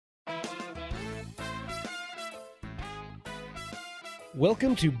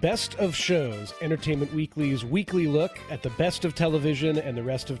Welcome to Best of Shows, Entertainment Weekly's weekly look at the best of television and the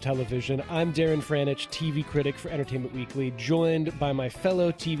rest of television. I'm Darren Franich, TV critic for Entertainment Weekly, joined by my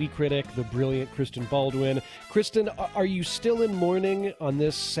fellow TV critic, the brilliant Kristen Baldwin. Kristen, are you still in mourning on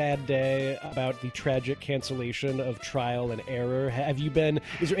this sad day about the tragic cancellation of Trial and Error? Have you been?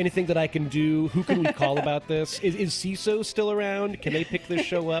 Is there anything that I can do? Who can we call about this? Is CISO still around? Can they pick this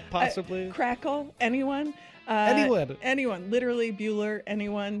show up, possibly? Crackle? Anyone? Anyone. Literally, Bueller.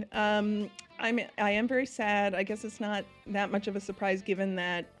 Anyone. I am very sad. I guess it's not that much of a surprise given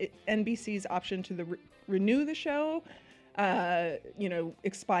that NBC's option to renew the show,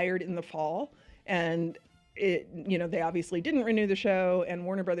 expired in the fall, and they obviously didn't renew the show, and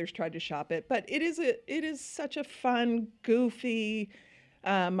Warner Brothers tried to shop it. But it is such a fun, goofy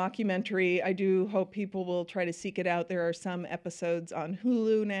mockumentary. I do hope people will try to seek it out. There are some episodes on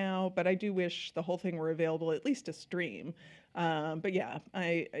Hulu now, but I do wish the whole thing were available at least to stream. But yeah,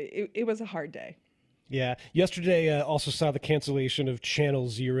 it was a hard day. Yeah. Yesterday also saw the cancellation of Channel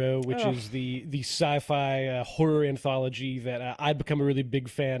Zero, which is the sci-fi horror anthology that I've become a really big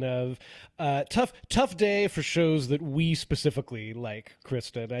fan of. Tough day for shows that we specifically like,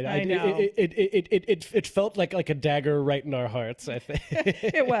 Kristen. I know. It felt like a dagger right in our hearts, I think.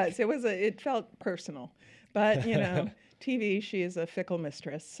 It felt personal. But, TV, she is a fickle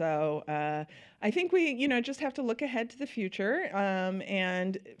mistress. So I think we, just have to look ahead to the future.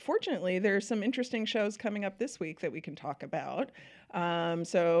 And fortunately, there's some interesting shows coming up this week that we can talk about.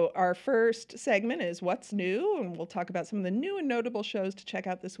 So our first segment is What's New? And we'll talk about some of the new and notable shows to check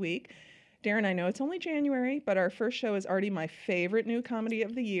out this week. Darren, I know it's only January, but our first show is already my favorite new comedy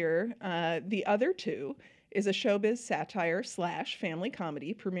of the year. The Other Two is a showbiz satire / family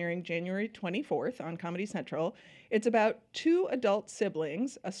comedy premiering January 24th on Comedy Central. It's about two adult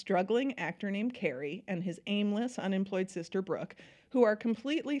siblings, a struggling actor named Carrie and his aimless, unemployed sister Brooke, who are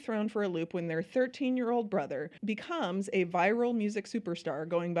completely thrown for a loop when their 13-year-old brother becomes a viral music superstar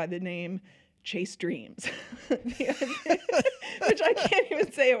going by the name Chase Dreams, which I can't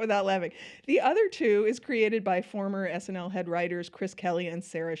even say it without laughing. The Other Two is created by former SNL head writers Chris Kelly and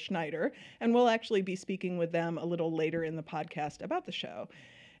Sarah Schneider, and we'll actually be speaking with them a little later in the podcast about the show.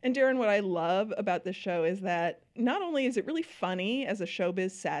 And Darren, what I love about this show is that not only is it really funny as a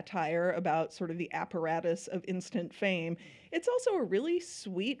showbiz satire about sort of the apparatus of instant fame, it's also a really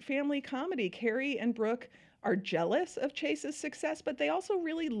sweet family comedy. Carrie and Brooke are jealous of Chase's success, but they also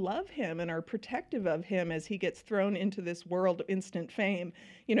really love him and are protective of him as he gets thrown into this world of instant fame.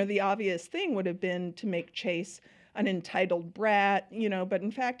 The obvious thing would have been to make Chase an entitled brat, but in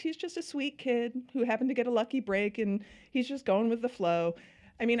fact, he's just a sweet kid who happened to get a lucky break and he's just going with the flow.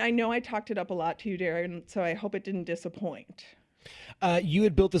 I mean, I know I talked it up a lot to you, Darren, so I hope it didn't disappoint. You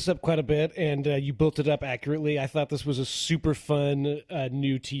had built this up quite a bit, and you built it up accurately. I thought this was a super fun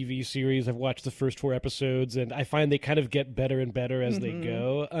new TV series. I've watched the first 4 episodes, and I find they kind of get better and better as they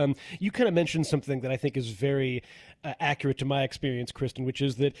go. You kind of mentioned something that I think is very accurate to my experience, Kristen, which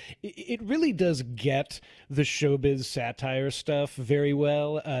is that it really does get the showbiz satire stuff very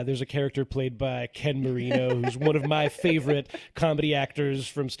well. There's a character played by Ken Marino, who's one of my favorite comedy actors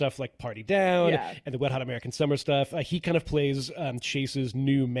from stuff like Party Down and the Wet Hot American Summer stuff. He kind of plays Chase's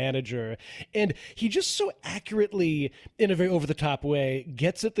new manager, and he just so accurately, in a very over-the-top way,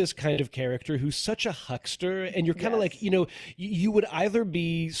 gets at this kind of character who's such a huckster, and you're kind of like, you would either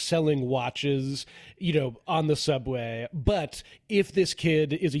be selling watches, on the subway, but if this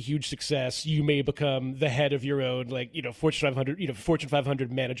kid is a huge success, you may become the head of your own, Fortune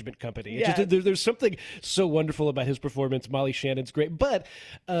 500 management company. It's just, there's something so wonderful about his performance. Molly Shannon's great, but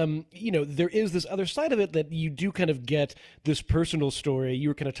there is this other side of it that you do kind of get this personal story. You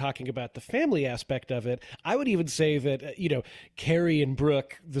were kind of talking about the family aspect of it. I would even say that, Carrie and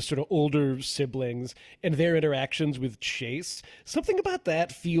Brooke, the sort of older siblings, and their interactions with Chase, something about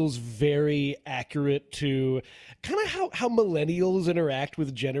that feels very accurate to kind of how millennials interact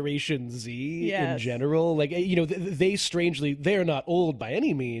with Generation Z in general. They're not old by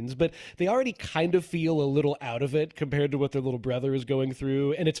any means, but they already kind of feel a little out of it compared to what their little brother is going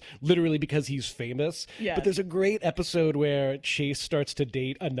through. And it's literally because he's famous. Yes. But there's a great episode where Chase starts to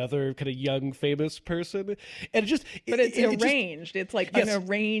date another kind of young famous person. And it's arranged. It's like an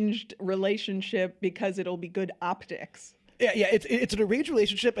arranged relationship because it'll be good optics. Yeah, it's an arranged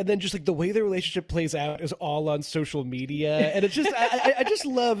relationship, and then just like the way the relationship plays out is all on social media, and it's just I just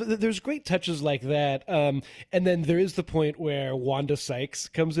love that there's great touches like that. And then there is the point where Wanda Sykes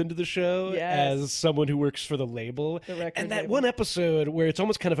comes into the show as someone who works for the label, and that one episode where it's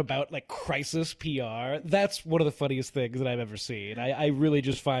almost kind of about like crisis PR. That's one of the funniest things that I've ever seen. I really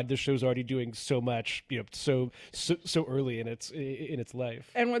just find this show's already doing so much, so early in its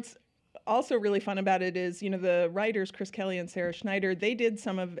life. And what's also really fun about it is, the writers, Chris Kelly and Sarah Schneider, they did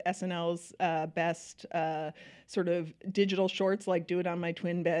some of SNL's best sort of digital shorts, like Do It on My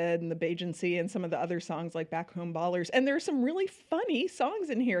Twin Bed and The Bajancy, and some of the other songs like Back Home Ballers. And there's some really funny songs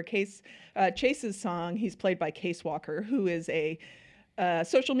in here. Chase's song, he's played by Case Walker, who is a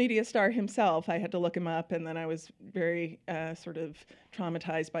social media star himself. I had to look him up, and then I was very sort of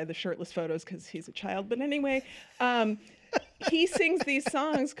traumatized by the shirtless photos because he's a child. But anyway, he sings these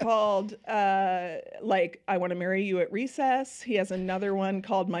songs called like I Want to Marry You at Recess. He has another one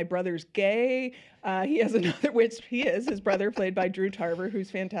called My Brother's Gay. He has another, which his brother, played by Drew Tarver,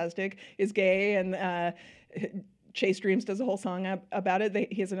 who's fantastic, is gay, and Chase Dreams does a whole song about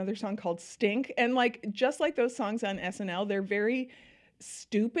it. He has another song called Stink. And just like those songs on SNL, they're very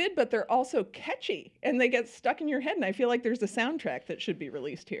stupid, but they're also catchy, and they get stuck in your head. And I feel like there's a soundtrack that should be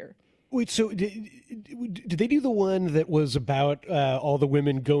released here. Wait, so did they do the one that was about all the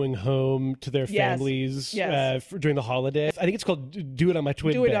women going home to their families during the holiday? I think it's called Do It on My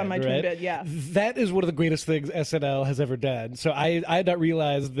Twin Bed. Do It on My Twin Bed, yeah. That is one of the greatest things SNL has ever done. So I had not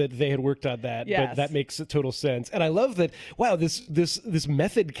realized that they had worked on that, but that makes total sense. And I love that, wow, this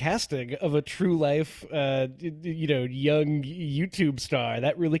method casting of a true life, young YouTube star,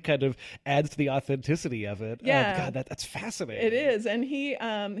 that really kind of adds to the authenticity of it. Yeah. God, that's fascinating. It is. And he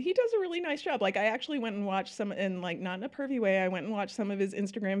does a really nice job. Like, I actually went and watched some, in like not in a pervy way, I went and watched some of his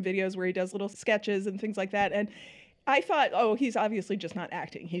Instagram videos where he does little sketches and things like that. And I thought, oh, he's obviously just not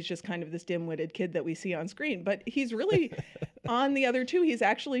acting. He's just kind of this dim-witted kid that we see on screen. But he's really, on the other two, he's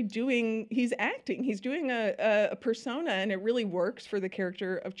acting. He's doing a persona, and it really works for the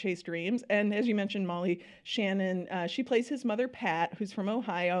character of Chase Dreams. And as you mentioned, Molly Shannon, she plays his mother, Pat, who's from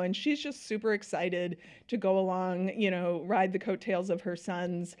Ohio, and she's just super excited to go along, ride the coattails of her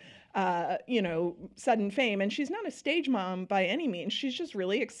son's sudden fame. And she's not a stage mom by any means. She's just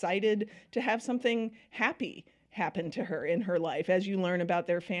really excited to have something happy happen to her in her life. As you learn about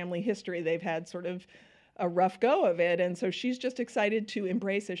their family history, they've had sort of a rough go of it. And so she's just excited to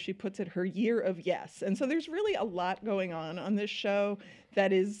embrace, as she puts it, her year of yes. And so there's really a lot going on this show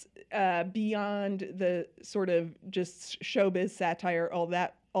that is beyond the sort of just showbiz satire, all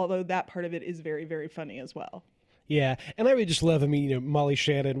that, although that part of it is very, very funny as well. Yeah, and I really just love, Molly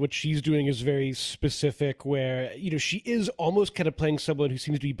Shannon, what she's doing is very specific, where, she is almost kind of playing someone who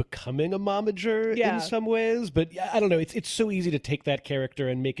seems to be becoming a momager in some ways, but I don't know, it's so easy to take that character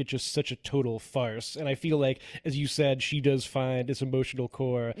and make it just such a total farce, and I feel like, as you said, she does find this emotional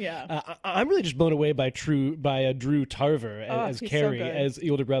core. Yeah. I'm really just blown away by Drew Tarver as Carrie, so as the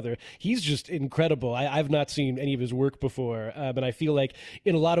older brother. He's just incredible. I've not seen any of his work before, but I feel like,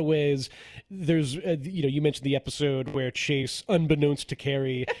 in a lot of ways, there's, you mentioned the episode where Chase, unbeknownst to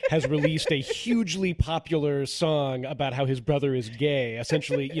Carrie, has released a hugely popular song about how his brother is gay,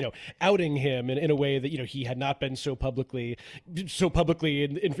 essentially, outing him in a way that, he had not been so publicly in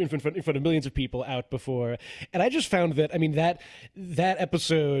front of millions of people out before. And I just found that, that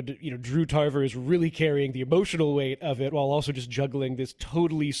episode, Drew Tarver is really carrying the emotional weight of it while also just juggling this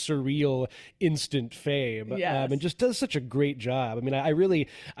totally surreal instant fame. And just does such a great job.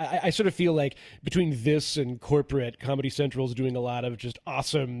 I sort of feel like between this and corporate, Comedy Central is doing a lot of just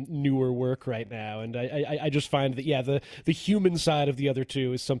awesome newer work right now, and I just find that the human side of the other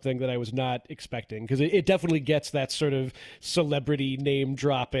two is something that I was not expecting, because it definitely gets that sort of celebrity name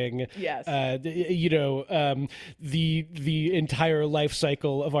dropping. Yes. The entire life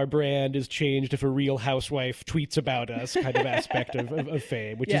cycle of our brand is changed if a Real Housewife tweets about us kind of aspect of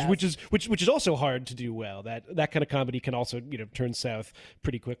fame, which is also hard to do well. That kind of comedy can also turn south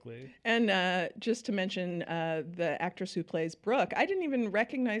pretty quickly. And just to mention the actress who plays Brooke, I didn't even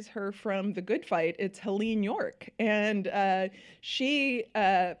recognize her from The Good Fight. It's Helene York. And she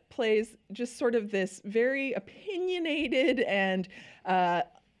plays just sort of this very opinionated and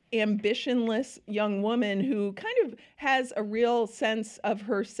ambitionless young woman who kind of has a real sense of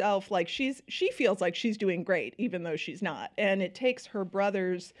herself. Like she feels like she's doing great, even though she's not. And it takes her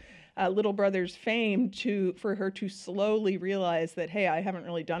little brother's fame for her to slowly realize that, hey, I haven't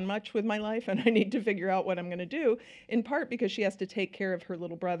really done much with my life and I need to figure out what I'm going to do, in part because she has to take care of her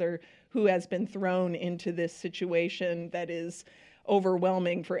little brother, who has been thrown into this situation that is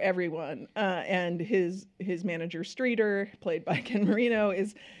overwhelming for everyone. And his manager Streeter, played by Ken Marino,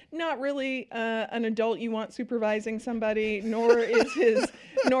 is not really an adult you want supervising somebody, nor is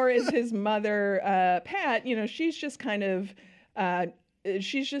his mother Pat. You know, she's just kind of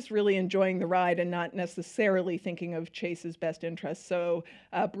she's just really enjoying the ride and not necessarily thinking of Chase's best interests. So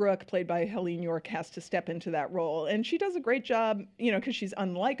Brooke, played by Helene York, has to step into that role. And she does a great job, you know, because she's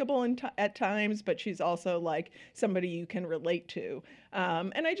unlikable at times, but she's also like somebody you can relate to.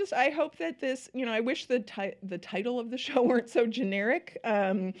 And I hope that this, you know, I wish the title of the show weren't so generic.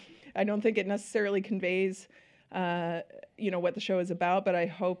 I don't think it necessarily conveys you know, what the show is about, but I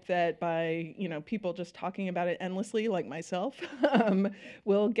hope that by, you know, people just talking about it endlessly, like myself,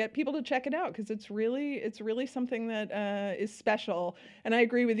 will get people to check it out, because it's really something that is special. And I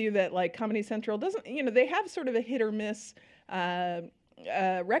agree with you that like Comedy Central doesn't, you know, they have sort of a hit or miss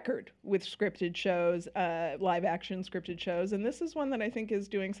record with scripted shows, live action scripted shows, and this is one that I think is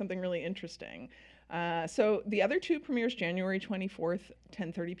doing something really interesting. So the other two premieres January 24th,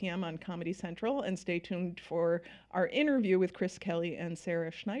 10:30 p.m. on Comedy Central, and stay tuned for our interview with Chris Kelly and Sarah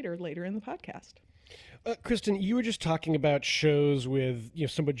Schneider later in the podcast. Kristen, you were just talking about shows with, you know,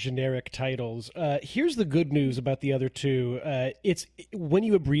 somewhat generic titles. Here's the good news about the other two. It's when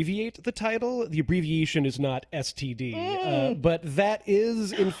you abbreviate the title, the abbreviation is not STD, but that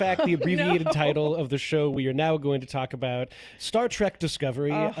is, in fact, the abbreviated title of the show we are now going to talk about, Star Trek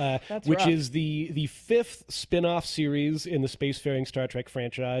Discovery, which rough. is the fifth spin-off series in the spacefaring Star Trek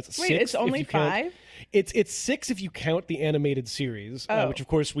franchise. Wait, Six, it's only 5? It's 6 if you count the animated series, which of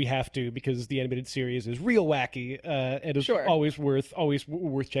course we have to, because the animated series is real wacky and is always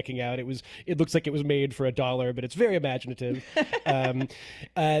worth checking out. It looks like it was made for $1, but it's very imaginative.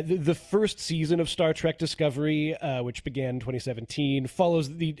 The first season of Star Trek Discovery, which began in 2017,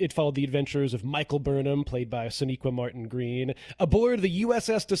 followed the adventures of Michael Burnham, played by Sonequa Martin Green, aboard the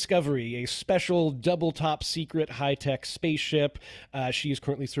USS Discovery, a special double top secret high-tech spaceship. She is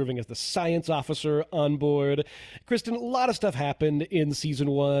currently serving as the science officer on board. Kristen, a lot of stuff happened in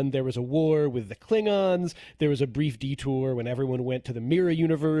season 1. There was a war with the Klingons. There was a brief detour when everyone went to the Mirror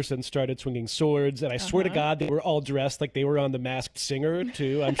universe and started swinging swords. And I swear to God, they were all dressed like they were on The Masked Singer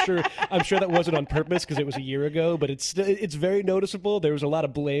too. I'm sure that wasn't on purpose because it was a year ago, but it's very noticeable. There was a lot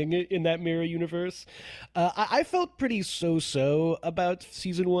of bling in that Mirror universe. I felt pretty so-so about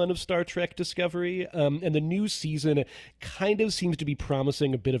season 1 of Star Trek Discovery, and the new season kind of seems to be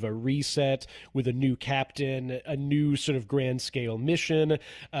promising a bit of a reset with a new captain, a new sort of grand scale mission,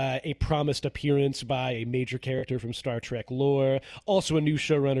 a promised appearance by a major character from Star Trek lore, also a new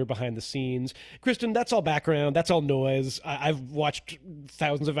showrunner behind the scenes. Kristen, that's all background, that's all noise. I've watched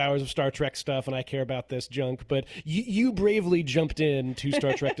thousands of hours of Star Trek stuff and I care about this junk, but you bravely jumped in to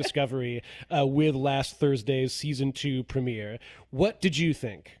Star Trek Discovery with last Thursday's season 2 premiere. What did you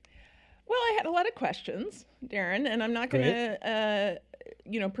think? Well, I had a lot of questions, Darren, and I'm not going to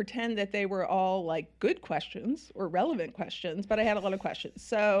pretend that they were all like good questions or relevant questions, but I had a lot of questions.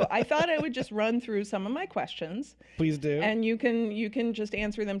 So I thought I would just run through some of my questions. Please do. And you can just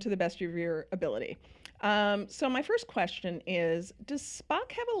answer them to the best of your ability. So my first question is, does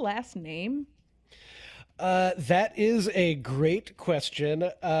Spock have a last name? That is a great question.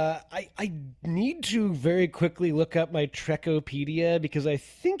 I need to very quickly look up my Trekopedia because I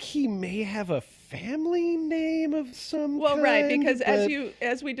think he may have a family name of some kind. Well, right, because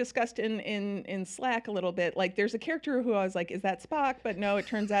as we discussed in Slack a little bit, like there's a character who I was like, is that Spock? But no, it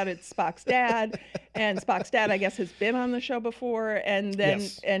turns out it's Spock's dad, and Spock's dad, I guess, has been on the show before, and then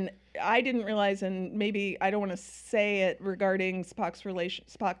and I didn't realize, and maybe I don't want to say it regarding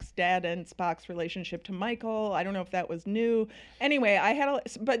Spock's dad and Spock's relationship to Michael. I don't know if that was new. Anyway,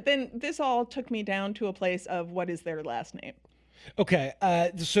 but then this all took me down to a place of what is their last name. Okay,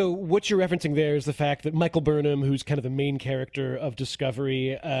 so what you're referencing there is the fact that Michael Burnham, who's kind of the main character of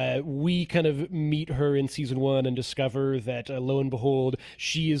Discovery, we kind of meet her in season 1 and discover that, lo and behold,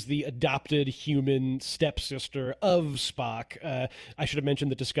 she is the adopted human stepsister of Spock. I should have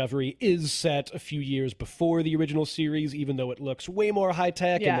mentioned that Discovery is set a few years before the original series, even though it looks way more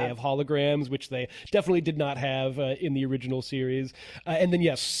high-tech, and they have holograms, which they definitely did not have in the original series. And then,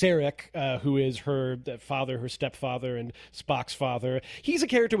 yes, Sarek, who is her father, her stepfather, and Spock's father. He's a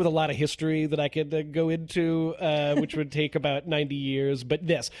character with a lot of history that I could go into, which would take about 90 years. But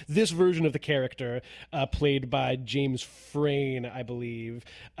this version of the character, played by James Frain, I believe,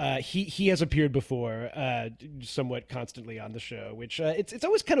 he has appeared before somewhat constantly on the show, which it's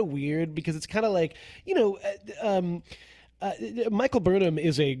always kind of weird because it's kind of like, Michael Burnham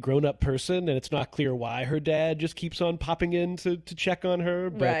is a grown-up person, and it's not clear why her dad just keeps on popping in to check on her.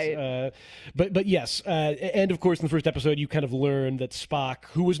 But, Right. But yes, and of course, in the first episode, you kind of learn that Spock,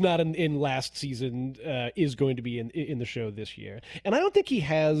 who was not in last season, is going to be in the show this year. And I don't think he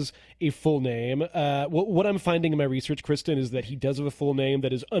has a full name. What I'm finding in my research, Kristen, is that he does have a full name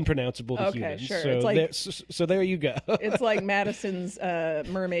that is unpronounceable to humans. Sure. So It's like, so there you go. it's like Madison's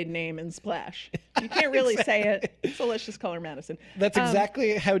mermaid name in Splash. You can't really say it, so let's just call her Madison. That's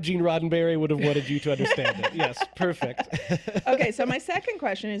exactly how Gene Roddenberry would have wanted you to understand it. Yes, perfect. Okay, so my second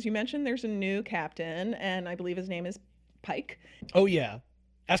question is, you mentioned there's a new captain, and I believe his name is Pike. Oh, yeah.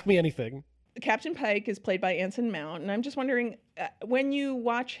 Ask me anything. Captain Pike is played by Anson Mount, and I'm just wondering, when you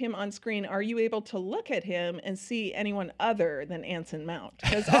watch him on screen, are you able to look at him and see anyone other than Anson Mount?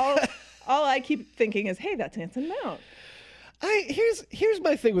 Because all I keep thinking is, hey, that's Anson Mount. Here's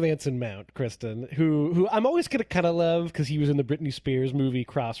my thing with Anson Mount, Kristen, who I'm always gonna kind of love because he was in the Britney Spears movie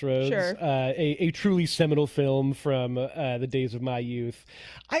Crossroads, Sure. A truly seminal film from the days of my youth.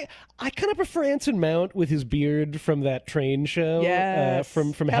 I kind of prefer Anson Mount with his beard from that train show, Yes.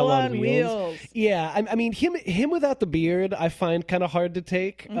 from Hell on Wheels. Yeah, I mean him without the beard I find kind of hard to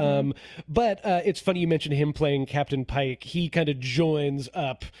take. But it's funny you mentioned him playing Captain Pike. He kind of joins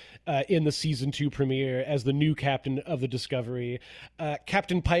up in the season 2 premiere as the new captain of the Discovery.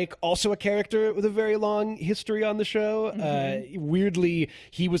 Captain Pike, also a character with a very long history on the show. Weirdly,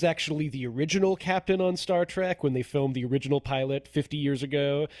 he was actually the original captain on Star Trek when they filmed the original pilot 50 years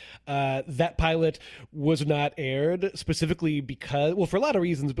ago. That pilot was not aired specifically because, well, for a lot of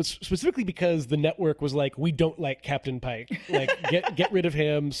reasons, but specifically because the network was like, we don't like Captain Pike. Like, get rid of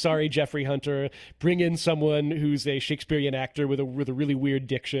him. Sorry, Jeffrey Hunter. Bring in someone who's a Shakespearean actor with a really weird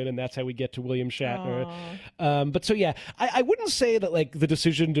diction, and that's how we get to William Shatner. But so yeah, I wouldn't say that like the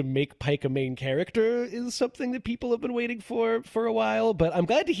decision to make Pike a main character is something that people have been waiting for a while. But I'm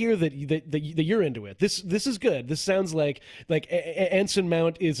glad to hear that you're into it. This is good. This sounds like Anson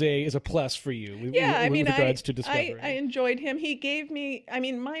Mount is a plus for you. With regards to Discovery. I enjoyed him. He gave me, I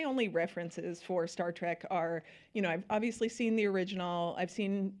mean, my only references for Star Trek are, I've obviously seen the original. I've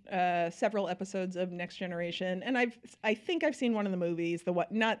seen several episodes of Next Generation, and I think I've seen one of the movies,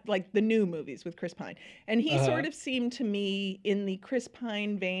 not like the new movies with Chris Pine. And he sort of seemed to me in the Chris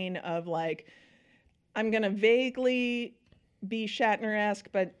Pine vein of like, I'm gonna vaguely be Shatner-esque,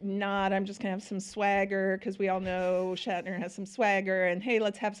 but not. I'm just gonna have some swagger because we all know Shatner has some swagger. And hey,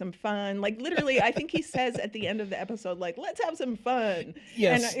 let's have some fun. Like literally, I think he says at the end of the episode, like, let's have some fun.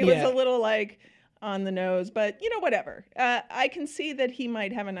 Yes, and it was a little like on the nose, but whatever. I can see that he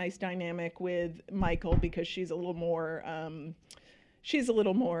might have a nice dynamic with Michael because she's a little more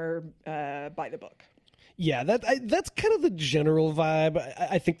by the book. Yeah, that's kind of the general vibe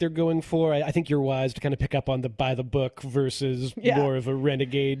I think they're going for. I think you're wise to kind of pick up on the by the book versus more of a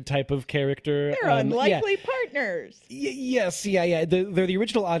renegade type of character. They're unlikely partners. Yes, yeah. They're the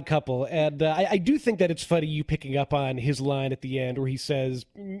original odd couple. And I do think that it's funny you picking up on his line at the end where he says,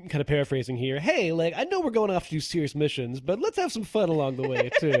 kind of paraphrasing here, hey, like, I know we're going off to do serious missions, but let's have some fun along the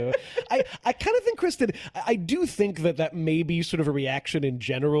way, too. I kind of think, Kristen, I do think that may be sort of a reaction in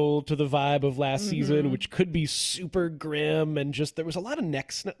general to the vibe of last season, which could be super grim and just there was a lot of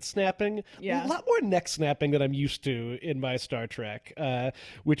neck snapping. Yeah. A lot more neck snapping than I'm used to in my Star Trek,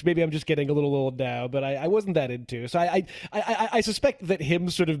 which maybe I'm just getting a little old now, but I wasn't that into. So I suspect that him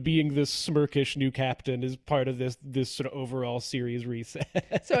sort of being this smirkish new captain is part of this sort of overall series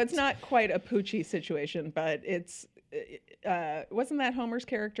reset. So it's not quite a Poochie situation, but it's wasn't that Homer's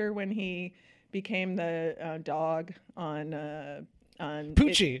character when he became the dog on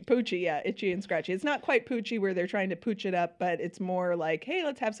Poochie. Poochie, yeah, Itchy and Scratchy. It's not quite Poochie where they're trying to pooch it up, but it's more like, hey,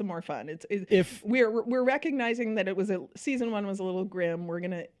 let's have some more fun. We're recognizing that season 1 was a little grim. We're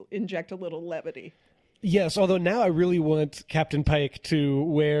gonna inject a little levity. Yes, although now I really want Captain Pike to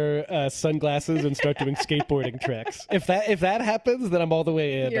wear sunglasses and start doing skateboarding tricks. If that happens, then I'm all the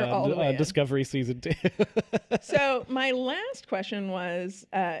way in on Discovery season 2. So my last question was,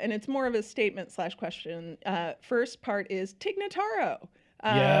 and it's more of a statement/question. First part is Tig Notaro.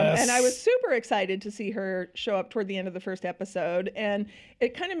 Yes. And I was super excited to see her show up toward the end of the first episode. And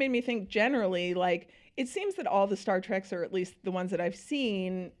it kind of made me think generally, like, it seems that all the Star Treks, or at least the ones that I've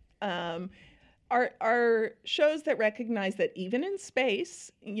seen, are shows that recognize that even in space,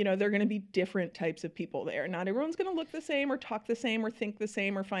 there are going to be different types of people there. Not everyone's going to look the same or talk the same or think the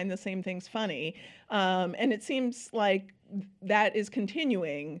same or find the same things funny. And it seems like that is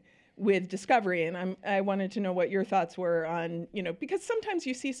continuing with Discovery. And I wanted to know what your thoughts were on, because sometimes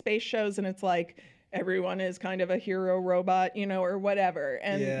you see space shows and it's like, everyone is kind of a hero robot, or whatever.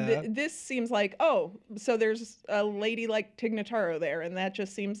 And this seems like, oh, so there's a lady like Tig Notaro there, and that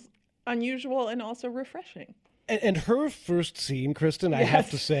just seems unusual and also refreshing. And her first scene, Kristen, I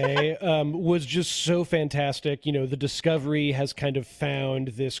have to say, was just so fantastic. The Discovery has kind of found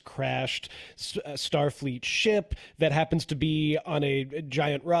this crashed Starfleet ship that happens to be on a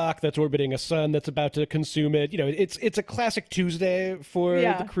giant rock that's orbiting a sun that's about to consume it. It's a classic Tuesday for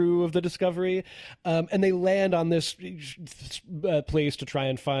the crew of the Discovery. And they land on this place to try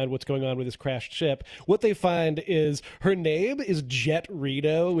and find what's going on with this crashed ship. What they find is her name is Jet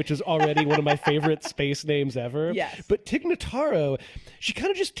Reno, which is already one of my favorite space names ever. Yes. But Tig Notaro, she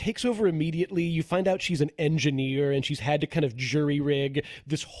kind of just takes over immediately. You find out she's an engineer, and she's had to kind of jury rig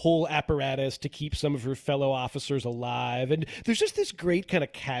this whole apparatus to keep some of her fellow officers alive. And there's just this great kind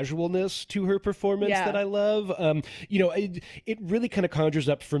of casualness to her performance that I love. It really kind of conjures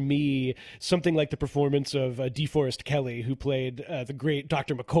up for me something like the performance of DeForest Kelley, who played the great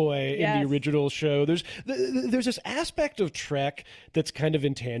Dr. McCoy in the original show. There's this aspect of Trek that's kind of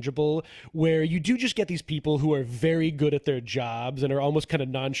intangible, where you do just get these people who are very good at their jobs and are almost kind of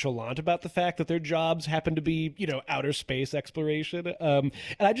nonchalant about the fact that their jobs happen to be, outer space exploration. And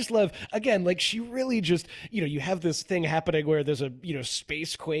I just love, again, like she really just, you have this thing happening where there's a,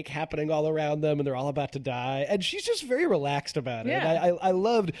 space quake happening all around them and they're all about to die. And she's just very relaxed about it. Yeah. And I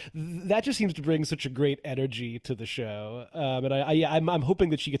loved, that just seems to bring such a great energy to the show. And I'm hoping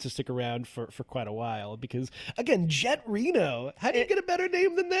that she gets to stick around for quite a while because, again, Jet Reno, how do you get a better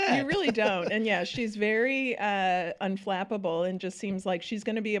name than that? You really don't. And yeah, she's very unflappable and just seems like she's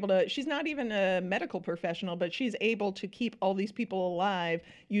going to be able to, she's not even a medical professional, but she's able to keep all these people alive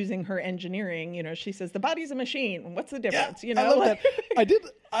using her engineering. She says, the body's a machine. What's the difference? I love that.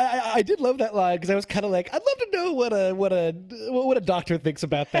 I did love that line because I was kind of like, I'd love to know what a doctor thinks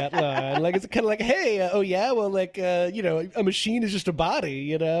about that line. Like, it's kind of like, hey, a machine is just a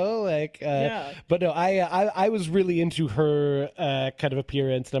body, But no, I was really into her kind of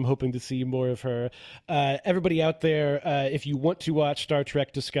appearance, and I'm hoping to see more of her. Everybody out there, if you want to watch Star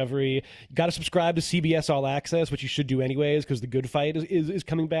Trek Discovery, you got to subscribe to CBS All Access, which you should do anyways, because The Good Fight is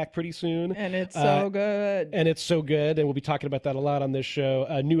coming back pretty soon. And it's so good. And we'll be talking about that a lot on this show.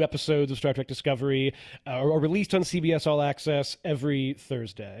 New episodes of Star Trek Discovery are released on CBS All Access every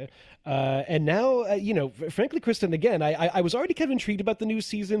Thursday. And now, frankly, Kristen, again, I was already kind of intrigued about the new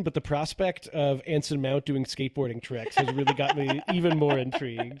season, but the prospect of Anson Mount doing skateboarding tricks has really got me even more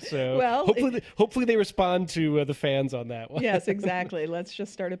intrigued. So hopefully they respond to the fans on that one. Yes, exactly. Let's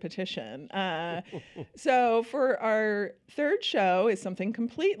just start a petition. So for our third show is something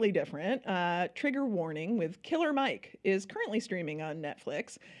completely different. Trigger Warning with Killer Mike is currently streaming on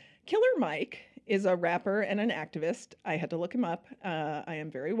Netflix. Killer Mike is a rapper and an activist. I had to look him up. I am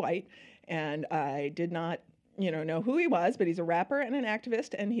very white, and I did not, know who he was, but he's a rapper and an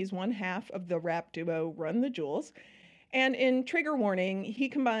activist, and he's one half of the rap duo Run the Jewels. And in Trigger Warning, he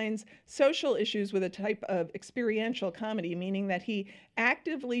combines social issues with a type of experiential comedy, meaning that he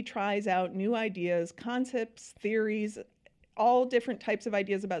actively tries out new ideas, concepts, theories, all different types of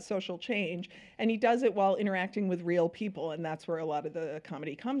ideas about social change, and he does it while interacting with real people, and that's where a lot of the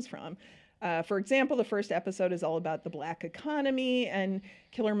comedy comes from. For example, the first episode is all about the Black economy, and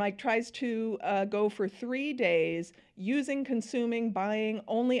Killer Mike tries to go for 3 days using, consuming, buying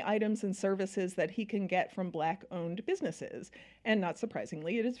only items and services that he can get from Black-owned businesses. And not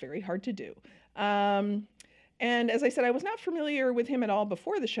surprisingly, it is very hard to do. And as I said, I was not familiar with him at all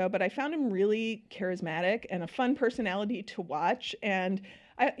before the show, but I found him really charismatic and a fun personality to watch. And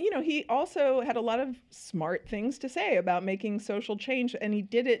he also had a lot of smart things to say about making social change, and he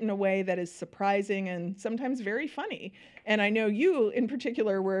did it in a way that is surprising and sometimes very funny. And I know you, in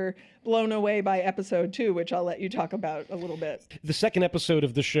particular, were blown away by episode 2, which I'll let you talk about a little bit. The second episode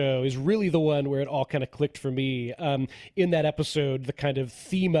of the show is really the one where it all kind of clicked for me. In that episode, the kind of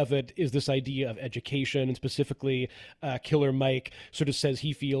theme of it is this idea of education, and specifically Killer Mike sort of says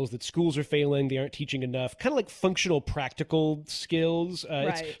he feels that schools are failing, they aren't teaching enough, kind of like functional, practical skills.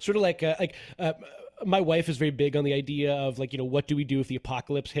 Right. It's sort of like my wife is very big on the idea of what do we do if the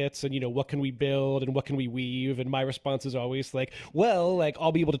apocalypse hits, and what can we build and what can we weave, and my response is always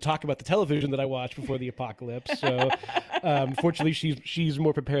I'll be able to talk about the television that I watch before the apocalypse. So fortunately she's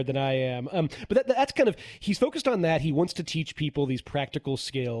more prepared than I am. But that's kind of, he's focused on that. He wants to teach people these practical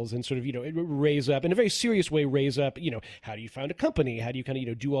skills and sort of raise up in a very serious way, how do you found a company, how do you kind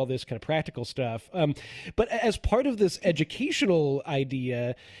of do all this kind of practical stuff. But as part of this educational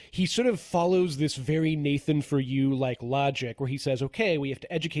idea, he sort of follows this very Nathan For You like logic, where he says, okay, we have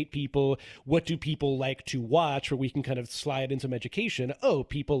to educate people. What do people like to watch? Where we can kind of slide in some education. Oh,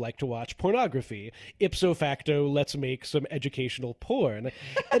 people like to watch pornography. Ipso facto, let's make some educational porn.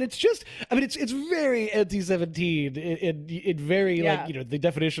 And it's just, I mean, it's very NC-17 in very, like, you know, the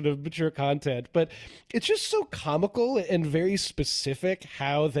definition of mature content, but it's just so comical and very specific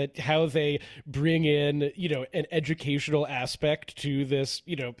how they bring in, you know, an educational aspect to this,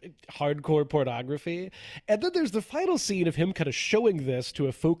 you know, hardcore pornography. And then there's the final scene of him kind of showing this to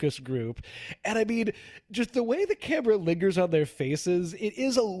a focus group. And I mean, just the way the camera lingers on their faces, it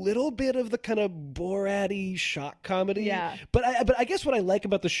is a little bit of the kind of Borat-y shock comedy. Yeah. But I guess what I like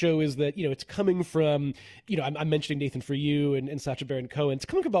about the show is that, you know, it's coming from, you know, I'm mentioning Nathan For You and Sacha Baron Cohen. It's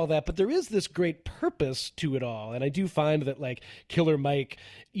coming from all that, but there is this great purpose to it all. And I do find that, like, Killer Mike,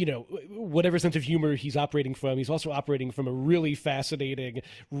 you know, whatever sense of humor he's operating from, he's also operating from a really fascinating,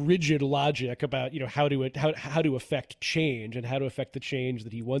 rigid logic about, you know, how to affect change and how to affect the change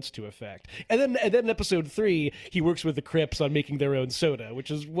that he wants to affect. And then in episode 3, he works with the Crips on making their own soda,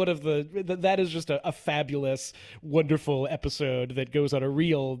 which is one of that is just a fabulous, wonderful episode that goes on a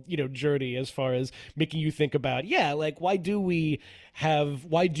real, you know, journey as far as making you think about, yeah, like, why do we,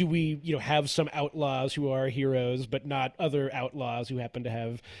 you know, have some outlaws who are heroes, but not other outlaws who happen to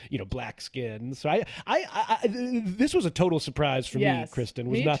have, you know, black skin? So I this was a total surprise for me, Kristen.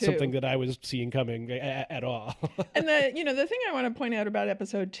 Was not something that I was seeing coming at all. And the thing I want to point out about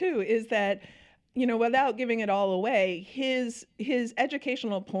episode 2 is that, you know, without giving it all away, his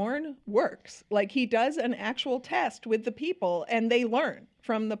educational porn works. Like, he does an actual test with the people and they learn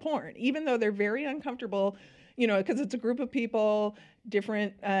from the porn, even though they're very uncomfortable, you know, because it's a group of people,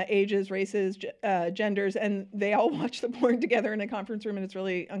 different ages, races, genders, and they all watch the porn together in a conference room, and it's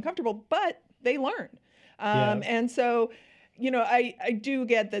really uncomfortable, but they learn. And so, you know, I do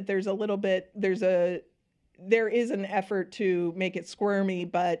get that there's a little bit, there is an effort to make it squirmy,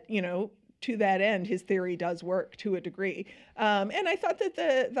 but, you know, to that end, his theory does work to a degree. And I thought that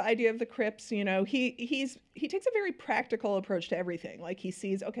the idea of the Crips, you know, he takes a very practical approach to everything. Like, he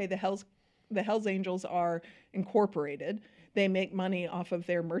sees, okay, the Hells Angels are incorporated. They make money off of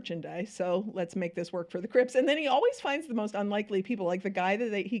their merchandise, so let's make this work for the Crips. And then he always finds the most unlikely people. Like, the guy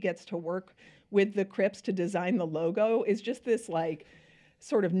that he gets to work with the Crips to design the logo is just this, like,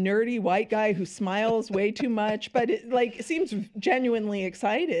 sort of nerdy white guy who smiles way too much, but it seems genuinely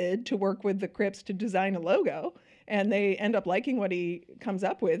excited to work with the Crips to design a logo, and they end up liking what he comes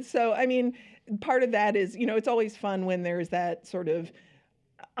up with. So, I mean, part of that is, you know, it's always fun when there's that sort of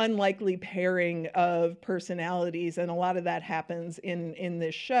unlikely pairing of personalities, and a lot of that happens in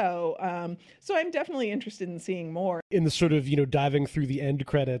this show. So I'm definitely interested in seeing more. In the sort of, you know, diving through the end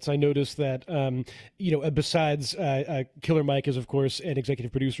credits, I noticed that, you know, besides Killer Mike is, of course, an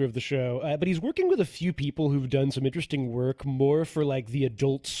executive producer of the show, but he's working with a few people who've done some interesting work more for, like, the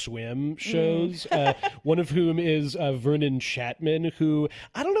Adult Swim shows, one of whom is Vernon Chatman, who,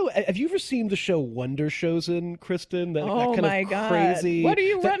 I don't know, have you ever seen the show Wonder Chosen, Kristen? That kind my of God. Crazy... What are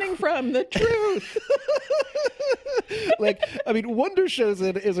you running from? The truth! Like, I mean, Wonder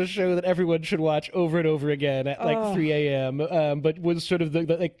Chosen is a show that everyone should watch over and over again at like 3 a.m. But was sort of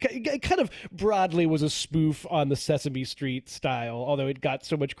it kind of broadly was a spoof on the Sesame Street style, although it got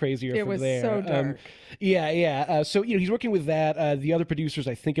so much crazier from there. It was so dark. So, you know, he's working with that. The other producers,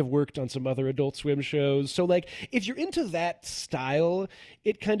 I think, have worked on some other Adult Swim shows. So, like, if you're into that style,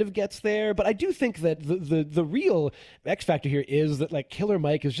 it kind of gets there. But I do think that the real X factor here is that, like, Killer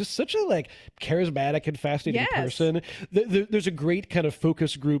Mike is just such a, like, charismatic and fascinating person. There's a great kind of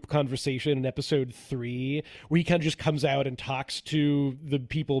focus group conversation in episode 3 where he kind of just comes out and talks to the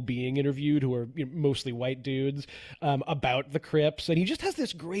people being interviewed, who are, you know, mostly white dudes, about the Crips. And he just has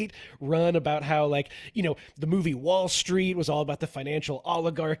this great run about how, like, you know, the movie Wall Street was all about the financial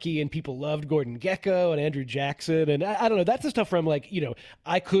oligarchy and people loved Gordon Gekko and Andrew Jackson. And I don't know, that's the stuff where I'm like, you know,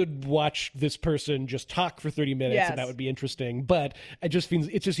 I could watch this person just talk for 30 minutes and that would be interesting. But it just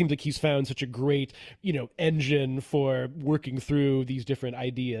seems like he's found such a great, you know, engine for working through these different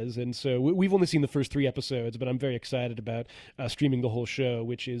ideas. And so we've only seen the first 3 episodes, but I'm very excited about streaming the whole show,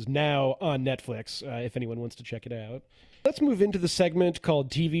 which is now on Netflix, if anyone wants to check it out. Let's move into the segment called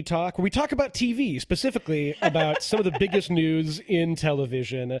TV Talk, where we talk about TV, specifically about some of the biggest news in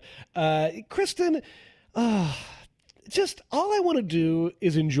television. Kristen, just all I want to do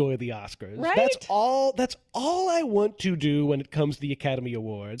is enjoy the Oscars. Right? That's all I want to do when it comes to the Academy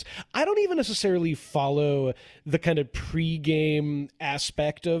Awards. I don't even necessarily follow the kind of pre-game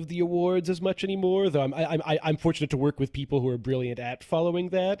aspect of the awards as much anymore, though I'm fortunate to work with people who are brilliant at following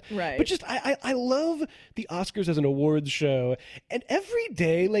that. Right. But just I love the Oscars as an awards show, and every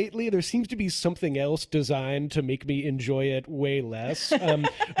day lately there seems to be something else designed to make me enjoy it way less.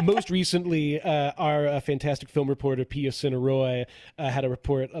 Most recently, our fantastic film reporter Pia Sinnaroy had a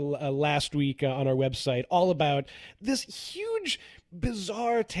report last week on our website all about this huge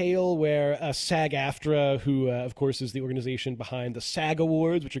bizarre tale where SAG-AFTRA, who of course is the organization behind the SAG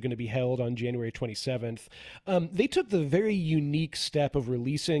Awards, which are going to be held on January 27th, they took the very unique step of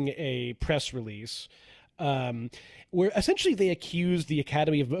releasing a press release where essentially they accused the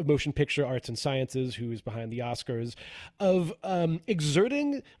Academy of Motion Picture Arts and Sciences, who is behind the Oscars, of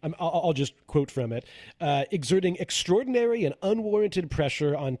exerting, I'll just quote from it, exerting extraordinary and unwarranted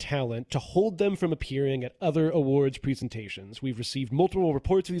pressure on talent to hold them from appearing at other awards presentations. We've received multiple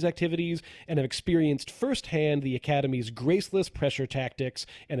reports of these activities and have experienced firsthand the Academy's graceless pressure tactics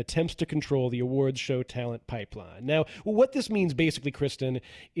and attempts to control the awards show talent pipeline. Now, what this means basically, Kristen,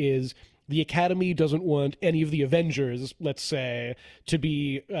 is the Academy doesn't want any of the Avengers, let's say, to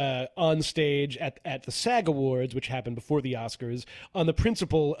be on stage at the SAG Awards, which happened before the Oscars, on the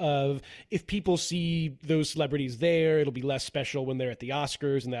principle of if people see those celebrities there, it'll be less special when they're at the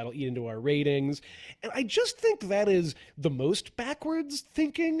Oscars, and that'll eat into our ratings. And I just think that is the most backwards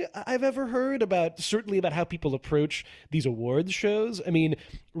thinking I've ever heard certainly about how people approach these awards shows. I mean,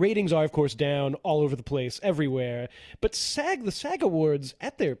 ratings are, of course, down all over the place, everywhere, but the SAG Awards,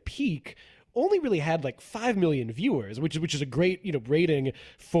 at their peak, only really had like 5 million viewers, which is a great rating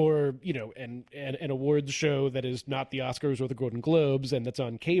for an awards show that is not the Oscars or the Golden Globes and that's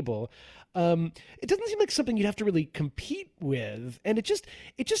on cable. It doesn't seem like something you'd have to really compete with, and it just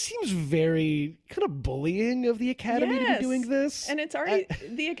seems very kind of bullying of the Academy to be doing this. And it's already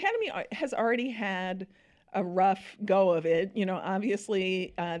the Academy has already had a rough go of it.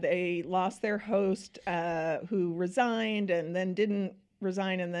 Obviously they lost their host who resigned and then didn't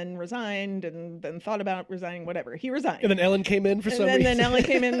resign and then resigned and then thought about resigning, whatever. He resigned. And then Ellen came in for some reason. And then Ellen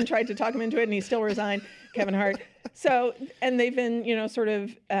came in and tried to talk him into it, and he still resigned, Kevin Hart. So, and they've been, so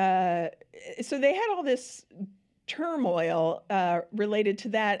they had all this turmoil related to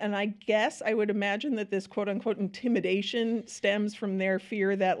that. And I guess I would imagine that this quote unquote intimidation stems from their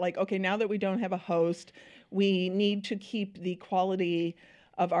fear that, like, okay, now that we don't have a host, we need to keep the quality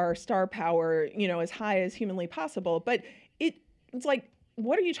of our star power, as high as humanly possible. But it's like,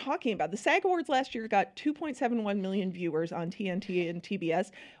 what are you talking about? The SAG Awards last year got 2.71 million viewers on TNT and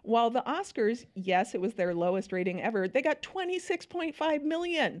TBS, while the Oscars, yes, it was their lowest rating ever, they got 26.5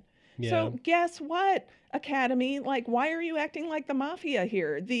 million. Yeah. So guess what, Academy? Like, why are you acting like the mafia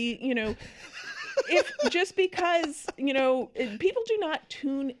here? If just because, people do not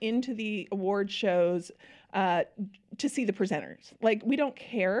tune into the award shows to see the presenters. Like, we don't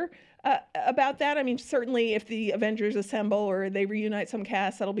care about that. I mean, certainly if the Avengers assemble or they reunite some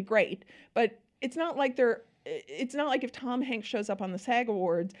cast, that'll be great. But it's not like if Tom Hanks shows up on the SAG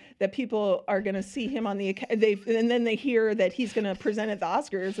Awards that people are going to see him on and then they hear that he's going to present at the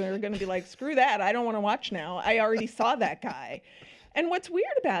Oscars and they're going to be like, screw that, I don't want to watch now. I already saw that guy. And what's weird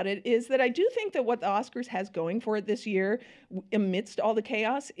about it is that I do think that what the Oscars has going for it this year, amidst all the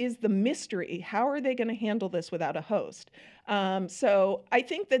chaos, is the mystery. How are they going to handle this without a host? So I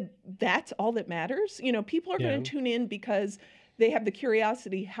think that that's all that matters. People are going to tune in because they have the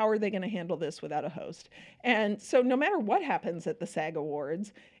curiosity, how are they going to handle this without a host? And so no matter what happens at the SAG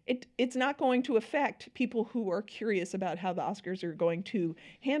Awards, it's not going to affect people who are curious about how the Oscars are going to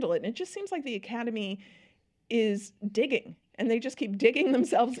handle it. And it just seems like the Academy is digging. And they just keep digging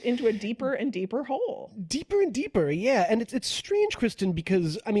themselves into a deeper and deeper hole. Deeper and deeper, yeah. And it's strange, Kristen,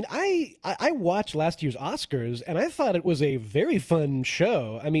 because, I mean, I watched last year's Oscars, and I thought it was a very fun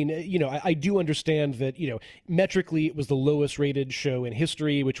show. I mean, I do understand that, metrically it was the lowest rated show in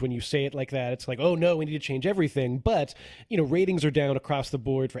history, which when you say it like that, it's like, oh, no, we need to change everything. But, ratings are down across the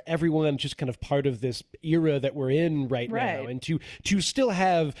board for everyone, just kind of part of this era that we're in right now. And to still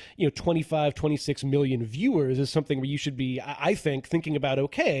have, 25, 26 million viewers is something where you should be, I think, thinking about,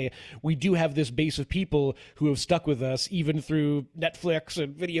 okay, we do have this base of people who have stuck with us even through Netflix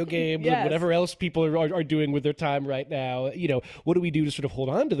and video games and whatever else people are doing with their time right now. What do we do to sort of hold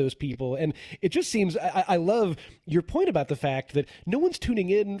on to those people? And it just seems, I love your point about the fact that no one's tuning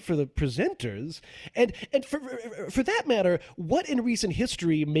in for the presenters. And for that matter, what in recent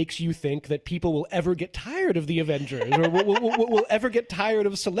history makes you think that people will ever get tired of the Avengers or will ever get tired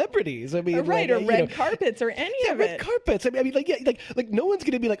of celebrities? I mean, or red carpets or any of red it. Carpets. I mean, like no one's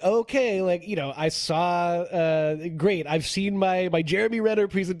going to be like, okay, I saw, great, I've seen my Jeremy Renner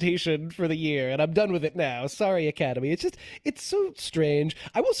presentation for the year and I'm done with it now. Sorry, Academy. It's so strange.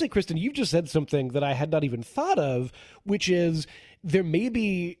 I will say, Kristen, you've just said something that I had not even thought of, which is there may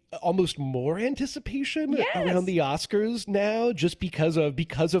be almost more anticipation around the Oscars now just because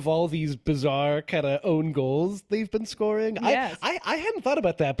of all these bizarre kind of own goals they've been scoring. Yes. I hadn't thought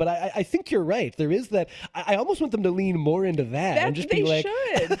about that, but I think you're right. There is that. I almost want them to lean more into that and just be like,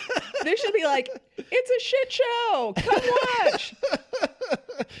 should. They should be like, it's a shit show. Come watch.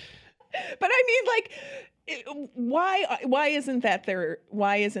 But I mean, like, why isn't that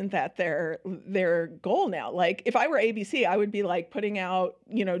their goal now? Like, if I were ABC, I would be like putting out,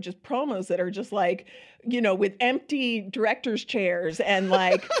 just promos that are just like, with empty director's chairs and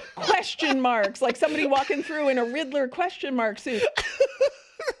like question marks, like somebody walking through in a Riddler question mark suit.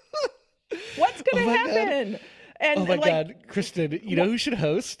 What's going to happen? God. And, oh my God, Kristen, you know who should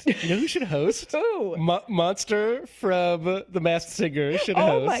host? Who? Monster from The Masked Singer should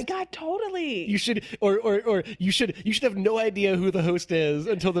host. Oh my God, totally. You should, or you should have no idea who the host is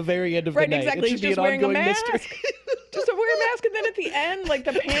until the very end of the night. Right, exactly. It should He's just be an wearing a ongoing mask. mystery. Just to wear a mask, and then at the end, like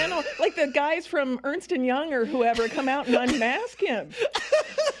the panel, like the guys from Ernst & Young or whoever come out and unmask him.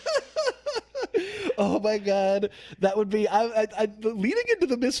 Oh my God, that would be leading into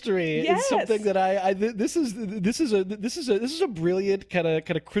the mystery is something that this is a brilliant kind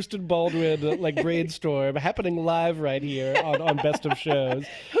of Kristen Baldwin like brainstorm happening live right here on Best of Shows.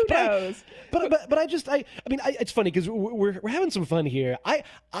 Who knows? But I mean, it's funny because we're having some fun here. I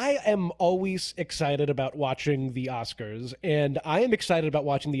am always excited about watching the Oscars, and I am excited about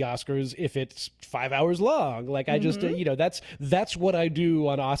watching the Oscars if it's 5 hours long. Like I just that's what I do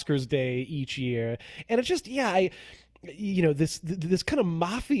on Oscars Day each year, and it's just this kind of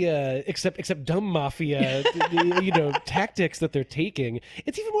mafia, except dumb mafia, tactics that they're taking.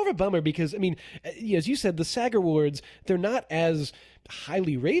 It's even more of a bummer because, I mean, as you said, the SAG Awards, they're not as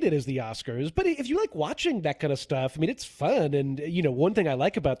highly rated as the Oscars, but if you like watching that kind of stuff, I mean, it's fun. And one thing I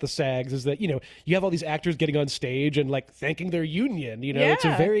like about the SAGs is that you have all these actors getting on stage and like thanking their union. It's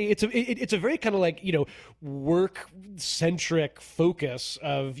a very kind of like work centric focus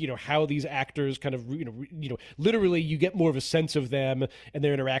of how these actors kind of literally you get more of a sense of them and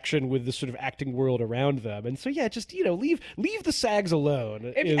their interaction with the sort of acting world around them. And so just leave the SAGs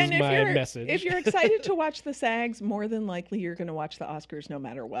alone is my message. If you're excited to watch the SAGs, more than likely you're going to watch the Oscars no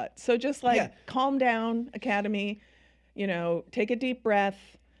matter what. So just calm down, Academy, take a deep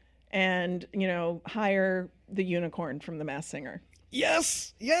breath and, hire the unicorn from The Masked Singer.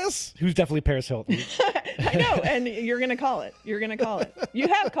 Yes. Who's definitely Paris Hilton. I know. And you're going to call it. You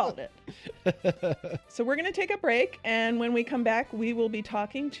have called it. So we're going to take a break. And when we come back, we will be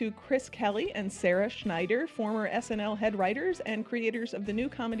talking to Chris Kelly and Sarah Schneider, former SNL head writers and creators of the new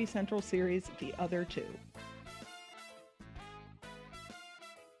Comedy Central series, The Other Two.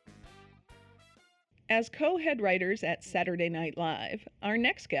 As co-head writers at Saturday Night Live, our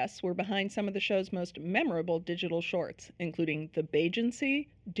next guests were behind some of the show's most memorable digital shorts, including The Bagency,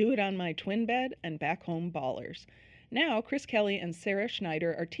 Do It on My Twin Bed, and Back Home Ballers. Now, Chris Kelly and Sarah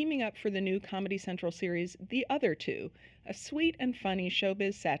Schneider are teaming up for the new Comedy Central series, The Other Two, a sweet and funny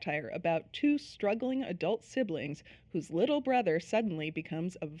showbiz satire about two struggling adult siblings whose little brother suddenly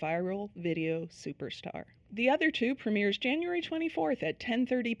becomes a viral video superstar. The Other Two premieres January 24th at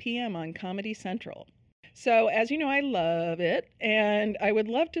 10:30 p.m. on Comedy Central. So, as you know, I love it, and I would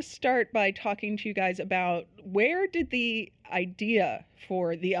love to start by talking to you guys about where did the idea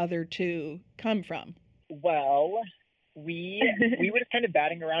for The Other Two come from? Well, we were kind of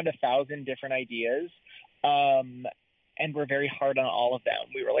batting around 1,000 different ideas, and we're very hard on all of them.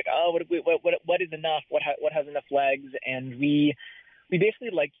 We were like, oh, what is enough? What has enough legs? And we basically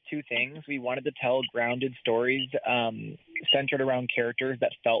liked two things. We wanted to tell grounded stories centered around characters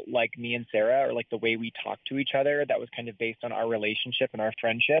that felt like me and Sarah, or like the way we talk to each other, that was kind of based on our relationship and our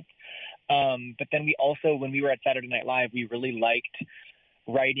friendship. But then we also, when we were at Saturday Night Live, we really liked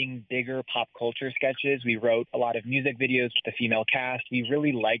writing bigger pop culture sketches. We wrote a lot of music videos with the female cast. We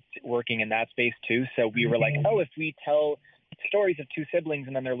really liked working in that space too. So we were like, oh, if we tell stories of two siblings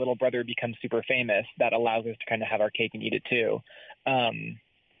and then their little brother becomes super famous, that allows us to kind of have our cake and eat it too.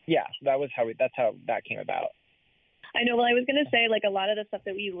 Yeah, that's how that came about. I know. Well, I was going to say, like, a lot of the stuff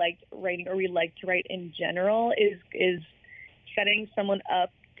that we liked writing, or we like to write in general, is setting someone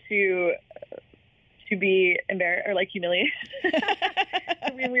up to be embarrassed or like humiliated.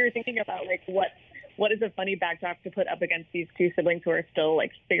 I mean, we were thinking about like what is a funny backdrop to put up against these two siblings who are still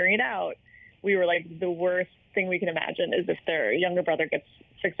like figuring it out. We were like, the worst thing we can imagine is if their younger brother gets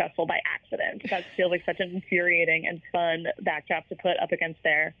successful by accident. That feels like such an infuriating and fun backdrop to put up against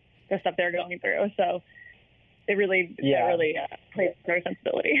the stuff they're going through. So it really, plays to our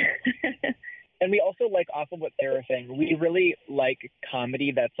sensibility. And we also, like, off of what Sarah's saying, we really like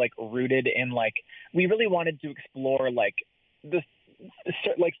comedy that's like rooted in, like, we really wanted to explore like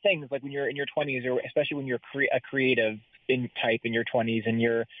like things like when you're in your 20s, or especially when you're a creative type in your 20s and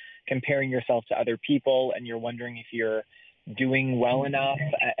you're comparing yourself to other people and you're wondering if you're doing well enough.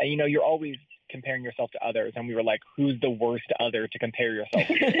 You know, you're always comparing yourself to others, and we were like, who's the worst other to compare yourself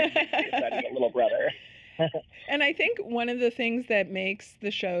to? That is a little brother. And I think one of the things that makes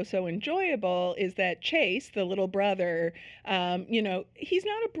the show so enjoyable is that Chase, the little brother, you know, he's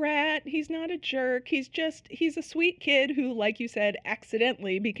not a brat, he's not a jerk, he's a sweet kid who, like you said,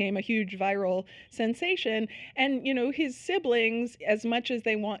 accidentally became a huge viral sensation. And, you know, his siblings, as much as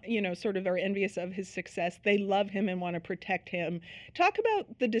they want, you know, sort of are envious of his success, they love him and want to protect him. Talk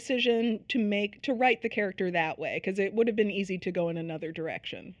about the decision to write the character that way, because it would have been easy to go in another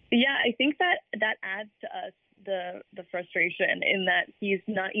direction. Yeah, I think that adds to us the frustration in that he's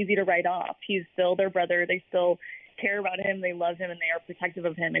not easy to write off. He's still their brother. They still care about him. They love him, and they are protective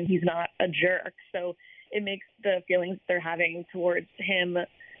of him, and he's not a jerk. So it makes the feelings they're having towards him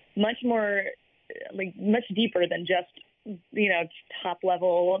much more, like, much deeper than just, you know, top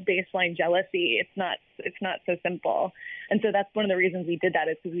level baseline jealousy. It's not so simple. And so that's one of the reasons we did that,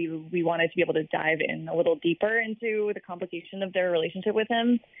 is because we wanted to be able to dive in a little deeper into the complication of their relationship with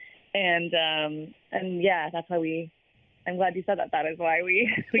him. And yeah, that's why I'm glad you said that. That is why we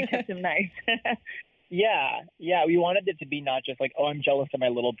kept him nice. Yeah. We wanted it to be not just like, oh, I'm jealous of my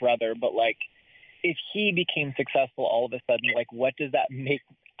little brother, but like, if he became successful all of a sudden, like, what does that make?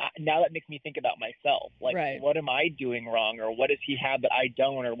 Now that makes me think about myself. Like, right. What am I doing wrong, or what does he have that I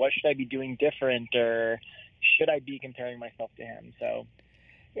don't, or what should I be doing different, or should I be comparing myself to him? So,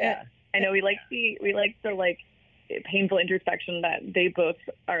 yeah. I know we like the painful introspection that they both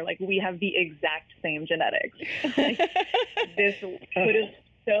are like, we have the exact same genetics. Like, this could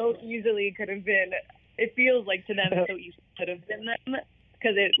have been, it feels like to them so easily could have been them,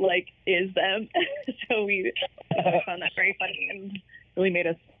 because it like is them. So we found that very funny and really made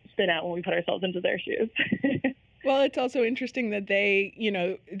us spin out when we put ourselves into their shoes. Well, it's also interesting that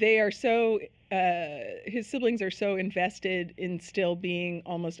they are so, his siblings are so invested in still being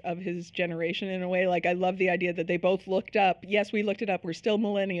almost of his generation in a way. Like, I love the idea that they both looked up. Yes, we looked it up. We're still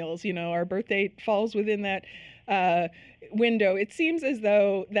millennials. You know, our birthday falls within that window. It seems as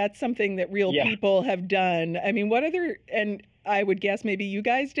though that's something that real people have done. I mean, and I would guess maybe you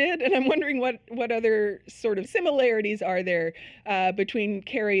guys did. And I'm wondering what other sort of similarities are there between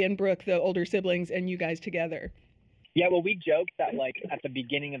Carrie and Brooke, the older siblings, and you guys together? Yeah, well, we joked that, like, at the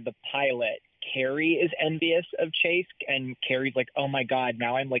beginning of the pilot, Carrie is envious of Chase, and Carrie's like, oh my God,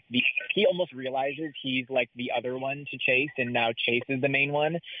 now I'm like he almost realizes he's like the other one to Chase, and now Chase is the main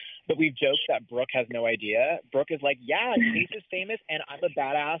one. But we've joked that Brooke has no idea. Brooke is like, yeah, Chase is famous, and I'm a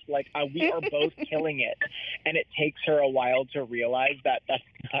badass. Like, we are both killing it. And it takes her a while to realize that that's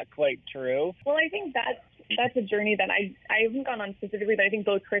not quite true. Well, I think that's a journey that I haven't gone on specifically, but I think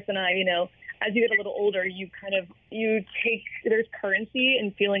both Chris and I, you know, as you get a little older, there's currency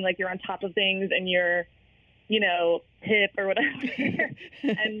in feeling like you're on top of things and you're, you know, hip or whatever.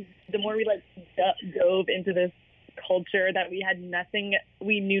 And the more we like dove into this culture that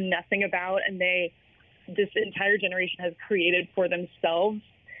we knew nothing about, and this entire generation has created for themselves,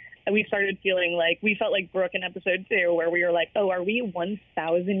 and we started feeling like, we felt like Brooke in episode 2, where we were like, oh, are we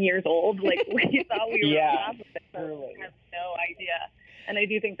 1,000 years old? Like, we thought we were on top of it. So we have no idea. And I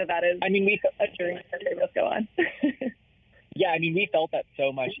do think that is, a journey that they both go on. Yeah, I mean, we felt that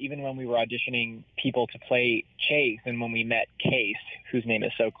so much, even when we were auditioning people to play Chase, and when we met Case, whose name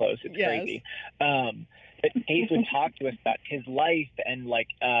is so close, it's crazy. But Case would talk to us about his life, and like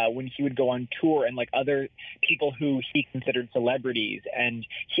when he would go on tour, and like other people who he considered celebrities, and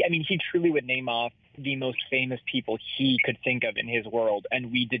he truly would name off the most famous people he could think of in his world,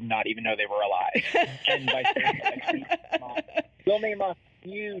 and we did not even know they were alive. And by saying that, we'll name off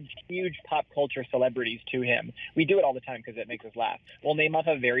huge pop culture celebrities to him. We do it all the time because it makes us laugh. We'll name off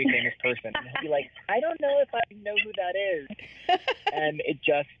a very famous person, and he'll be like, I don't know if I know who that is. And it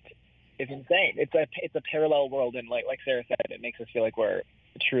just is insane. It's a parallel world, and like Sarah said, it makes us feel like we're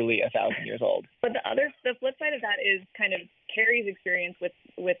truly 1,000 years old. But the flip side of that is kind of Carrie's experience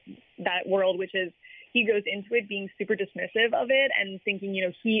with that world, which is he goes into it being super dismissive of it and thinking,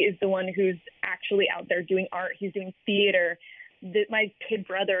 he is the one who's actually out there doing art. He's doing theater. My kid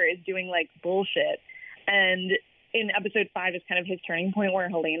brother is doing like bullshit. And in episode 5 is kind of his turning point where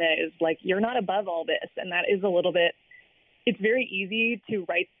Helena is like, you're not above all this. And that is a little bit, it's very easy to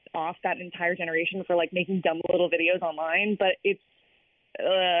write off that entire generation for like making dumb little videos online, but it's,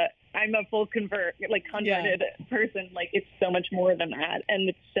 I'm a full converted person. Like, it's so much more than that. And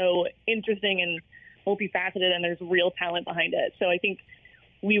it's so interesting and multifaceted, and there's real talent behind it. So I think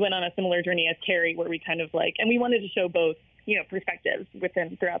we went on a similar journey as Carrie, where we kind of and we wanted to show both, perspectives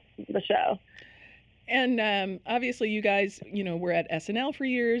within throughout the show. And obviously you guys, were at SNL for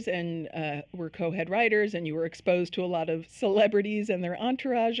years and were co-head writers, and you were exposed to a lot of celebrities and their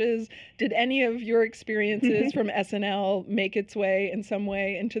entourages. Did any of your experiences from SNL make its way in some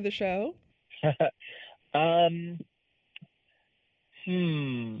way into the show? I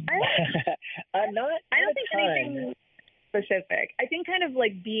don't think anything specific. I think kind of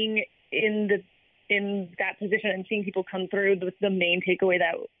like being in that position and seeing people come through, the main takeaway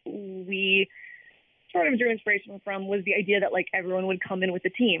that we sort of drew inspiration from was the idea that like everyone would come in with a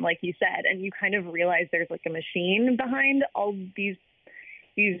team, like you said, and you kind of realize there's like a machine behind all these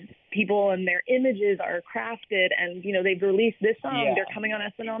people, and their images are crafted, and they've released this song, they're coming on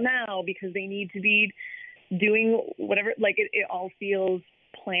SNL now because they need to be doing whatever. Like it all feels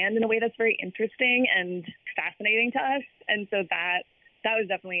planned in a way that's very interesting and fascinating to us, and so that was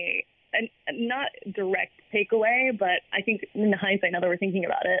definitely a not direct takeaway, but I think in hindsight, now that we're thinking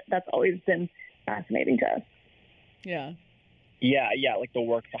about it, that's always been fascinating to us. Yeah, like the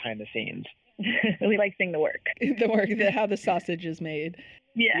work behind the scenes. We like seeing the work. How the sausage is made.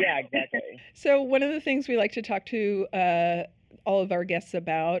 Yeah, exactly. So one of the things we like to talk to all of our guests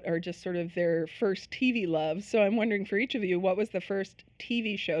about are just sort of their first TV loves. So I'm wondering, for each of you, what was the first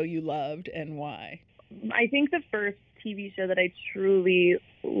TV show you loved and why? I think the first TV show that I truly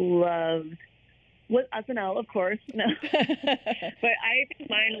loved was SNL, of course. No, but I think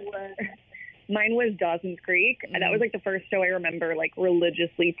mine was Dawson's Creek. And that was like the first show I remember like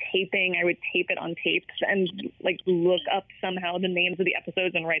religiously taping. I would tape it on tapes and like look up somehow the names of the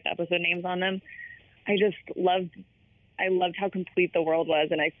episodes and write the episode names on them. I loved how complete the world was,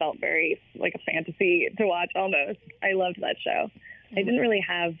 and I felt very like a fantasy to watch almost. I loved that show.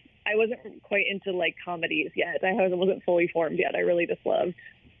 I wasn't quite into like comedies yet. I wasn't fully formed yet. I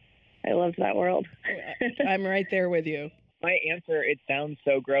loved that world. I'm right there with you. My answer, it sounds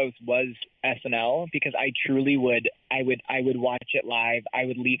so gross, was SNL, because I truly would watch it live. I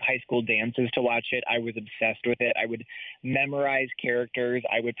would leave high school dances to watch it. I was obsessed with it. I would memorize characters.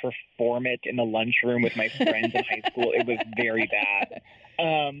 I would perform it in the lunchroom with my friends in high school. It was very bad.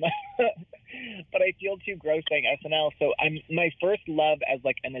 But I feel too gross saying SNL. So my first love as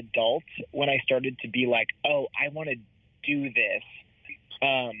like an adult, when I started to be like, oh, I want to do this.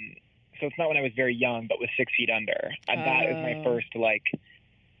 So it's not when I was very young, but with 6 Feet Under. That is my first, like,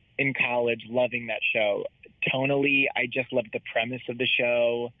 in college, loving that show. Tonally, I just loved the premise of the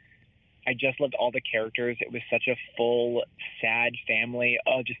show. I just loved all the characters. It was such a full, sad family.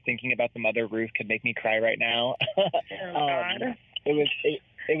 Oh, just thinking about the mother, Ruth, could make me cry right now. God. It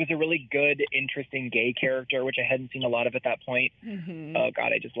was a really good, interesting gay character, which I hadn't seen a lot of at that point. Mm-hmm. Oh,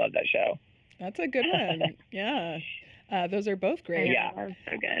 God, I just love that show. That's a good one. Yeah. Those are both great. Yeah. That's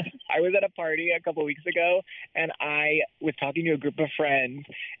so good. I was at a party a couple of weeks ago, and I was talking to a group of friends,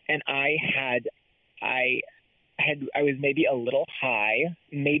 and I was maybe a little high,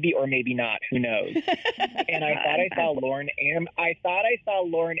 maybe or maybe not, who knows. And I thought I saw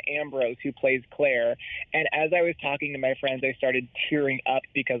Lauren Ambrose, who plays Claire. And as I was talking to my friends, I started tearing up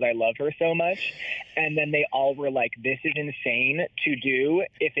because I love her so much. And then they all were like, "This is insane to do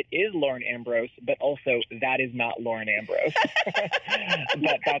if it is Lauren Ambrose, but also that is not Lauren Ambrose."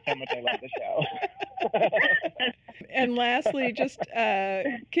 But that's how much I love the show. And lastly, just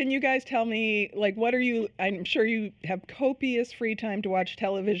can you guys tell me, like, I'm sure you have copious free time to watch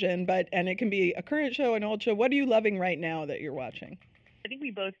television, and it can be a current show, an old show. What are you loving right now that you're watching? I think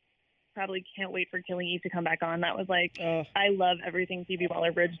we both probably can't wait for Killing Eve to come back on. That was like, I love everything Phoebe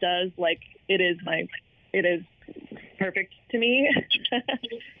Waller-Bridge does. Like, it is perfect to me.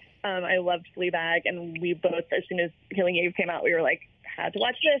 I loved Fleabag, and we both, as soon as Killing Eve came out, we were like, had to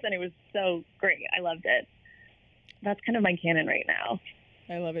watch this, and it was so great. I loved it. That's kind of my canon right now.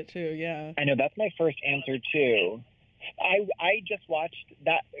 I love it too. Yeah. I know, that's my first answer too. I just watched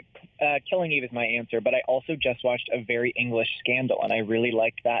that. Killing Eve is my answer, but I also just watched A Very English Scandal, and I really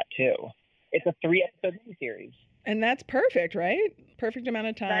liked that too. It's a 3-episode miniseries. And that's perfect, right? Perfect amount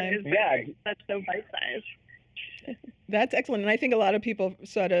of time. That is perfect. That's so bite-sized. That's excellent. And I think a lot of people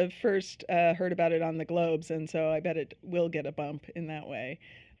sort of first heard about it on the Globes, and so I bet it will get a bump in that way.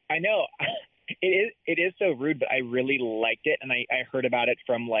 I know. It is so rude, but I really liked it, and I heard about it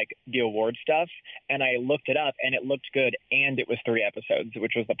from like the award stuff, and I looked it up, and it looked good, and it was 3 episodes,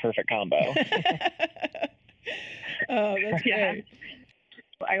 which was the perfect combo. Oh, that's great.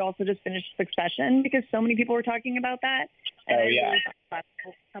 I also just finished Succession because so many people were talking about that. And I really thought the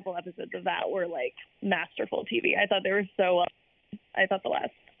last couple episodes of that were like masterful TV. I thought they were so. I thought the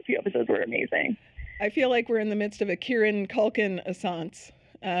last few episodes were amazing. I feel like we're in the midst of a Kieran Culkin assance.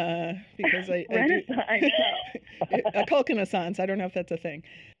 Because I do, a Culkin-assance. I don't know if that's a thing.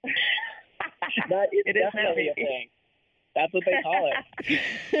 It is definitely a thing. That's what they call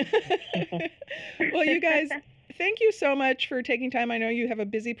it. Well, you guys, thank you so much for taking time. I know you have a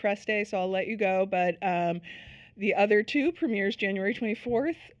busy press day, so I'll let you go. But the other two premieres January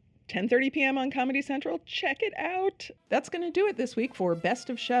 24th. 10:30 p.m. on Comedy Central. Check it out. That's going to do it this week for Best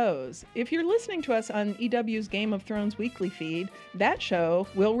of Shows. If you're listening to us on EW's Game of Thrones weekly feed, that show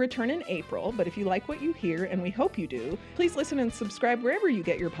will return in April. But if you like what you hear, and we hope you do, please listen and subscribe wherever you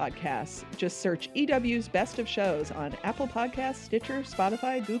get your podcasts. Just search EW's Best of Shows on Apple Podcasts, Stitcher,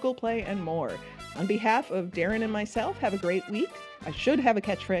 Spotify, Google Play, and more. On behalf of Darren and myself, have a great week. I should have a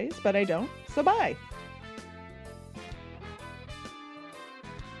catchphrase, but I don't. So bye.